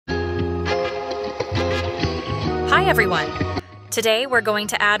Hi everyone! Today we're going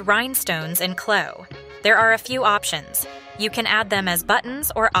to add rhinestones in CLO. There are a few options. You can add them as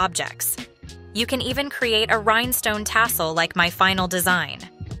buttons or objects. You can even create a rhinestone tassel like my final design.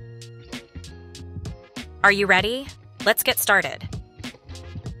 Are you ready? Let's get started.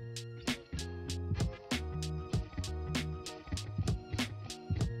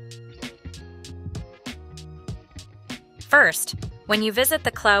 First, when you visit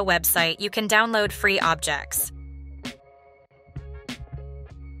the CLO website, you can download free objects.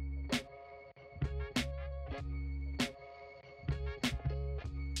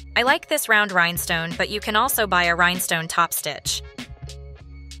 I like this round rhinestone, but you can also buy a rhinestone top stitch.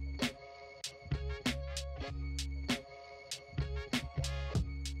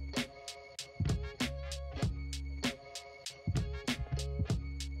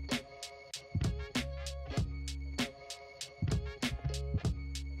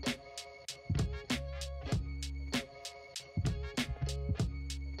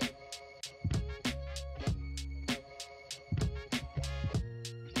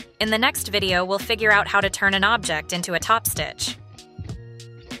 In the next video, we'll figure out how to turn an object into a top stitch.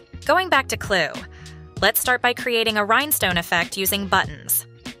 Going back to CLO, let's start by creating a rhinestone effect using buttons.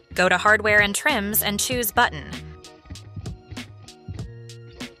 Go to Hardware and Trims and choose Button.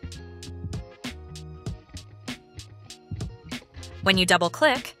 When you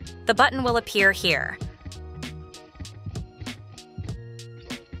double-click, the button will appear here.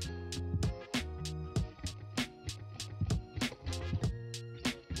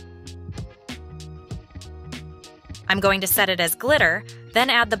 I'm going to set it as glitter, then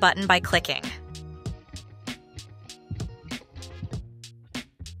add the button by clicking.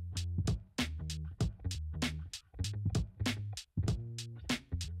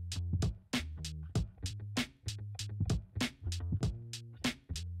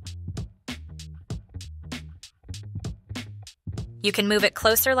 You can move it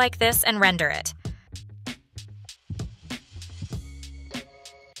closer like this and render it.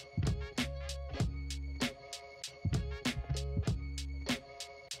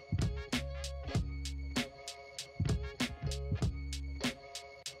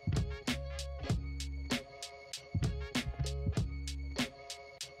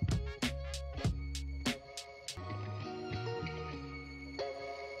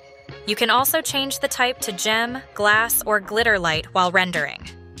 You can also change the type to gem, glass, or glitter light while rendering.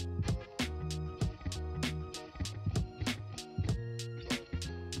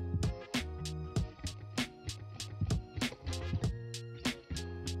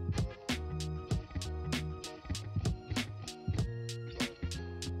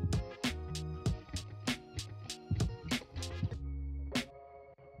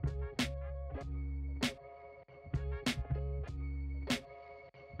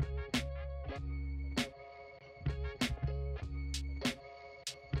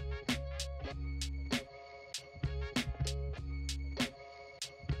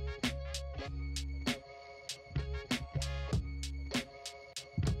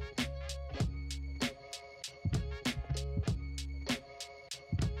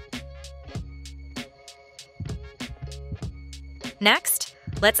 Next,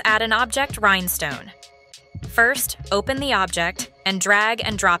 let's add an object rhinestone. First, open the object and drag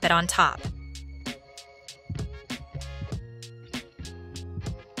and drop it on top.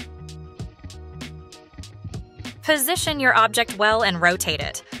 Position your object well and rotate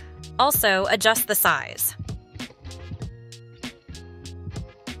it. Also, adjust the size.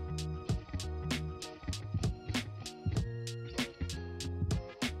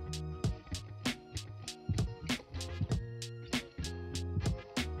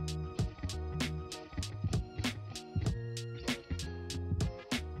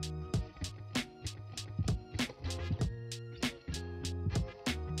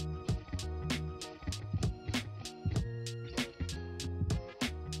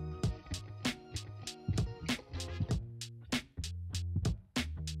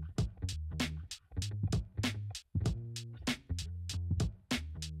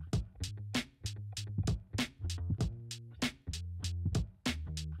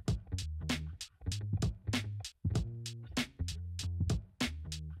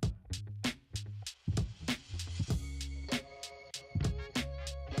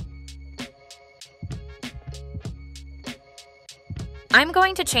 I'm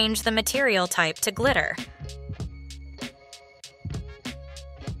going to change the material type to glitter.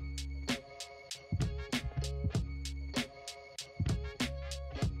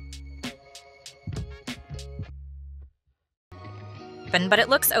 But it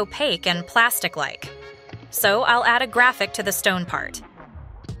looks opaque and plastic-like. So I'll add a graphic to the stone part.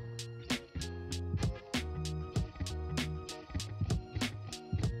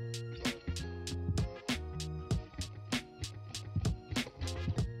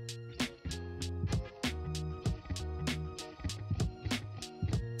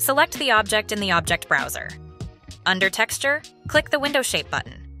 Select the object in the object browser. Under Texture, click the Window Shape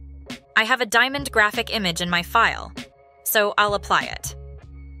button. I have a diamond graphic image in my file, so I'll apply it.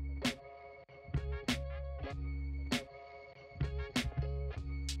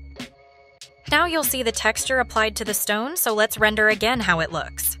 Now you'll see the texture applied to the stone, so let's render again how it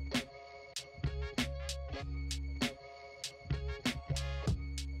looks.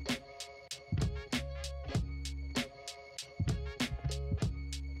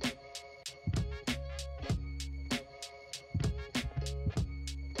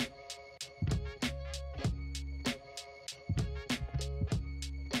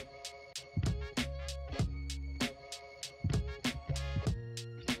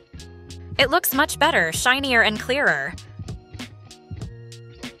 It looks much better, shinier and clearer.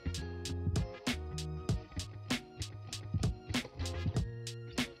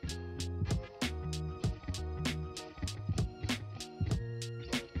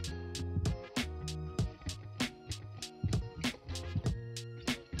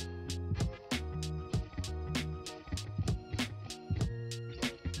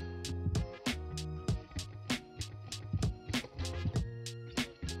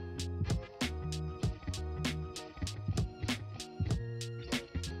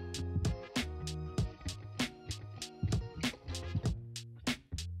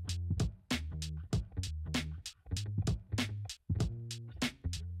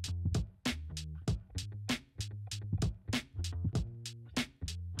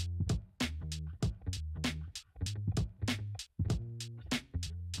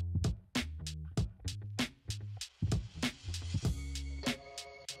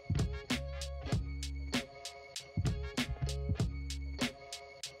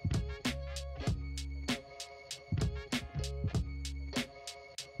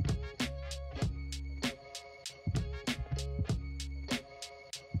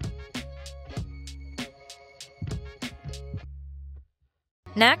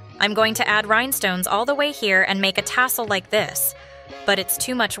 Next, I'm going to add rhinestones all the way here and make a tassel like this. But it's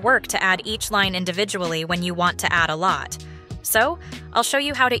too much work to add each line individually when you want to add a lot. So, I'll show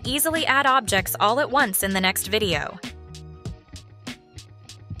you how to easily add objects all at once in the next video.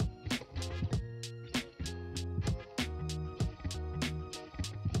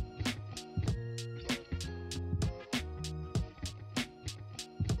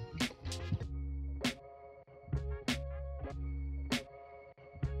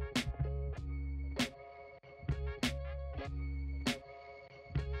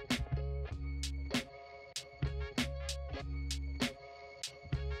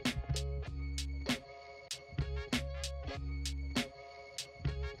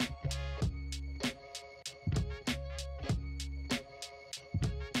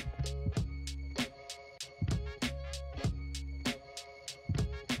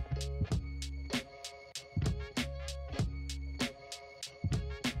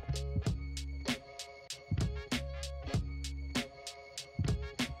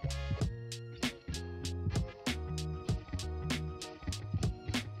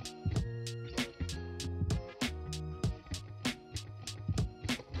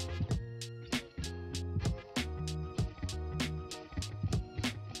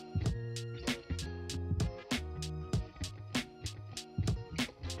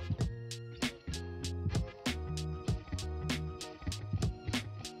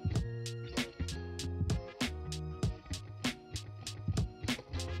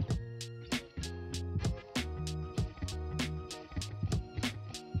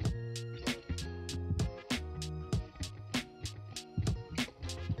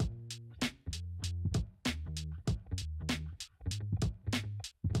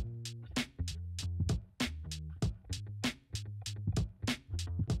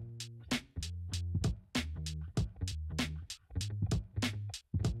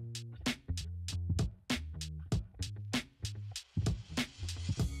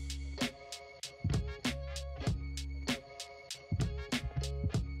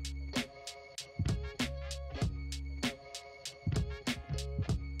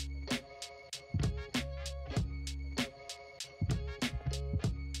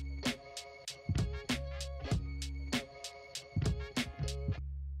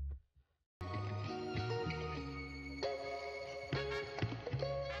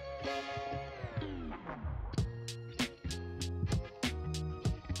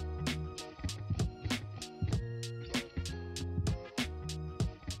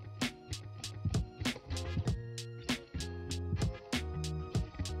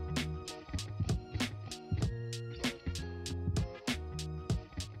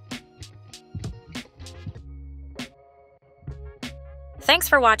 Thanks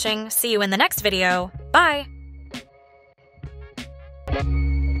for watching, see you in the next video, bye!